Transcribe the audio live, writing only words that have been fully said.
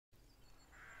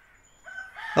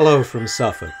Hello from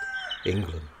Suffolk,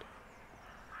 England,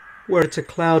 where it's a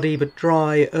cloudy but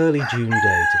dry early June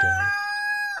day today,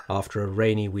 after a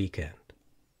rainy weekend.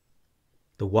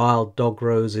 The wild dog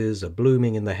roses are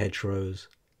blooming in the hedgerows,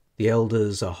 the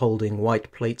elders are holding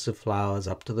white plates of flowers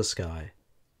up to the sky,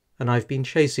 and I've been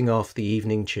chasing off the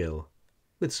evening chill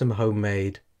with some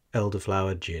homemade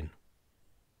elderflower gin.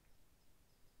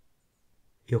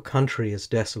 Your country is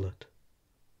desolate.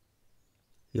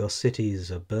 Your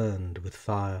cities are burned with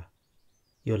fire.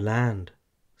 Your land,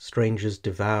 strangers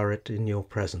devour it in your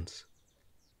presence,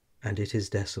 and it is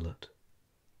desolate,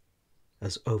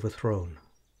 as overthrown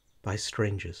by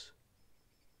strangers.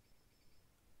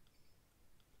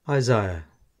 Isaiah,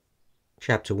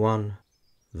 chapter 1,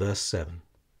 verse 7.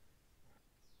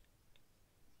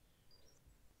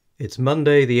 It's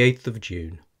Monday the 8th of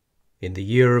June, in the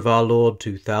year of our Lord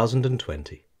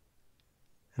 2020.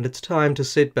 And it's time to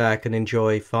sit back and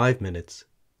enjoy 5 minutes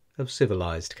of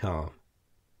civilised calm.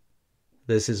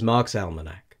 This is Mark's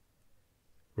Almanac,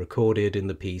 recorded in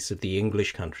the peace of the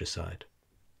English countryside.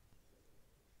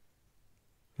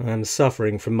 I'm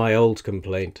suffering from my old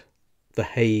complaint, the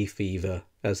hay fever,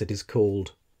 as it is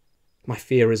called. My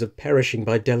fear is of perishing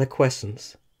by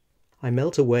deliquescence. I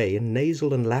melt away in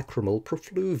nasal and lachrymal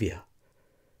profluvia.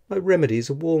 My remedies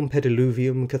are warm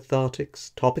pediluvium,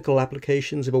 cathartics, topical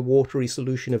applications of a watery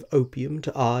solution of opium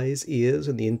to eyes, ears,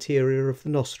 and the interior of the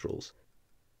nostrils.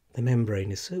 The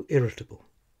membrane is so irritable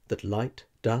that light,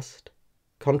 dust,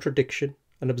 contradiction,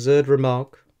 an absurd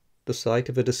remark, the sight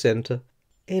of a dissenter,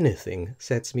 anything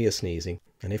sets me a-sneezing,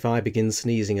 and if I begin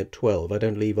sneezing at 12 I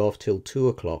don't leave off till 2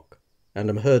 o'clock, and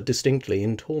am heard distinctly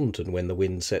in Taunton when the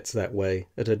wind sets that way,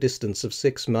 at a distance of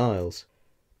 6 miles.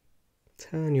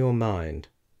 Turn your mind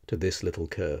to this little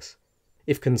curse.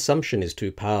 If consumption is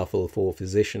too powerful for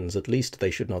physicians, at least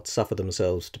they should not suffer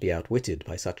themselves to be outwitted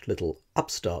by such little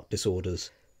upstart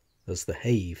disorders as the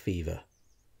hay fever.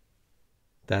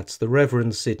 That's the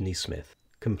Reverend Sidney Smith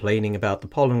complaining about the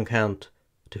pollen count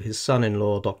to his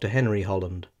son-in-law Dr. Henry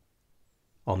Holland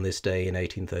on this day in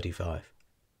 1835.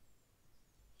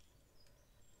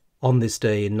 On this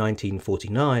day in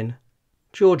 1949,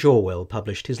 George Orwell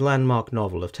published his landmark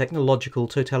novel of technological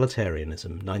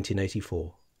totalitarianism,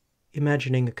 1984,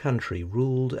 imagining a country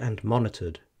ruled and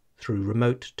monitored through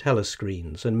remote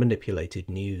telescreens and manipulated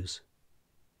news.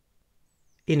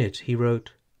 In it he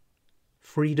wrote,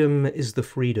 "Freedom is the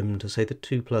freedom to say that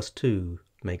 2 + 2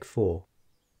 make 4.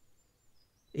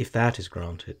 If that is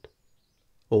granted,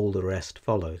 all the rest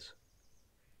follows."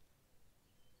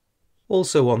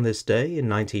 Also on this day in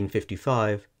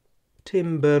 1955,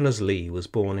 Tim Berners-Lee was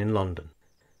born in London.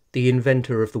 The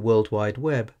inventor of the World Wide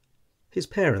Web, his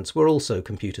parents were also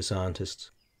computer scientists.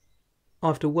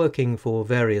 After working for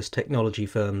various technology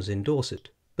firms in Dorset,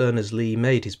 Berners-Lee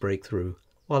made his breakthrough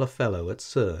while a fellow at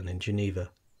CERN in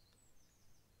Geneva.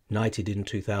 Knighted in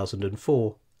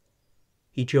 2004,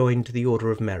 he joined the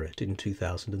Order of Merit in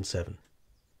 2007.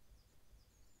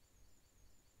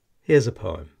 Here's a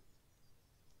poem,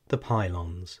 The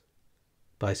Pylons,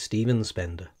 by Stephen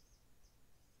Spender.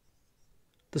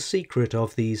 The secret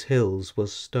of these hills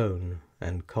was stone,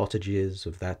 and cottages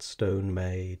of that stone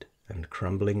made, and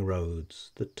crumbling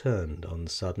roads that turned on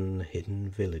sudden hidden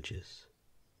villages.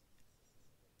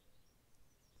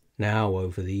 Now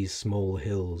over these small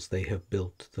hills they have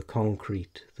built the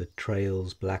concrete that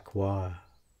trails black wire,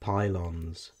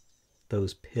 pylons,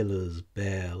 those pillars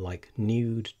bare like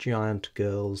nude giant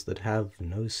girls that have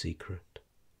no secret.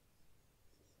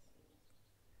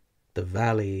 The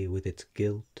valley with its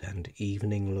gilt and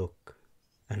evening look,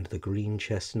 and the green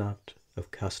chestnut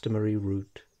of customary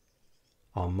root,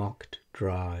 are mocked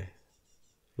dry,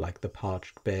 like the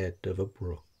parched bed of a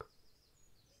brook.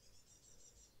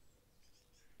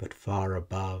 But far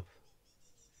above,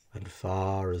 and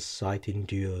far as sight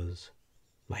endures,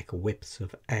 like whips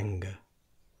of anger,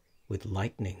 with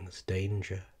lightning's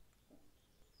danger,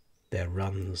 there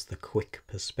runs the quick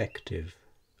perspective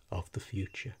of the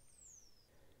future.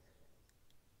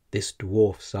 This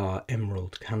dwarfs our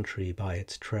emerald country by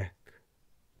its trek,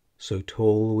 so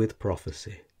tall with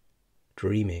prophecy,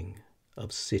 dreaming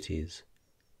of cities,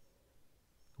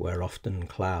 where often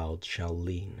clouds shall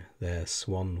lean their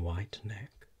swan-white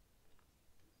neck.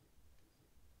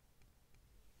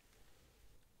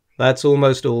 That's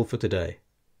almost all for today.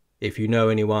 If you know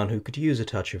anyone who could use a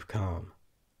touch of calm,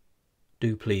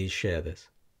 do please share this.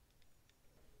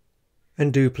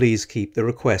 And do please keep the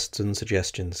requests and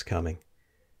suggestions coming.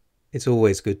 It's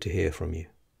always good to hear from you.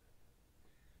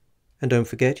 And don't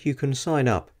forget you can sign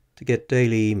up to get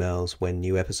daily emails when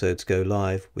new episodes go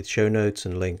live with show notes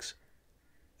and links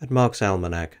at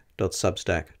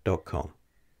marksalmanac.substack.com.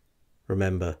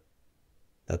 Remember,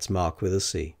 That's Mark with a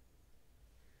C.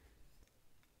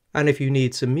 And if you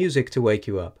need some music to wake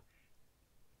you up,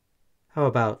 how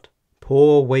about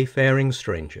Poor Wayfaring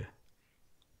Stranger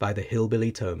by the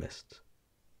Hillbilly Thomists?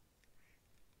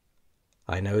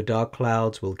 I know dark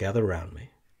clouds will gather round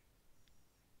me.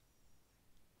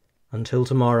 Until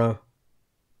tomorrow,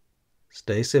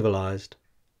 stay civilized,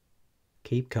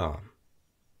 keep calm,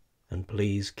 and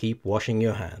please keep washing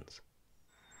your hands.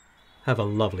 Have a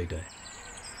lovely day.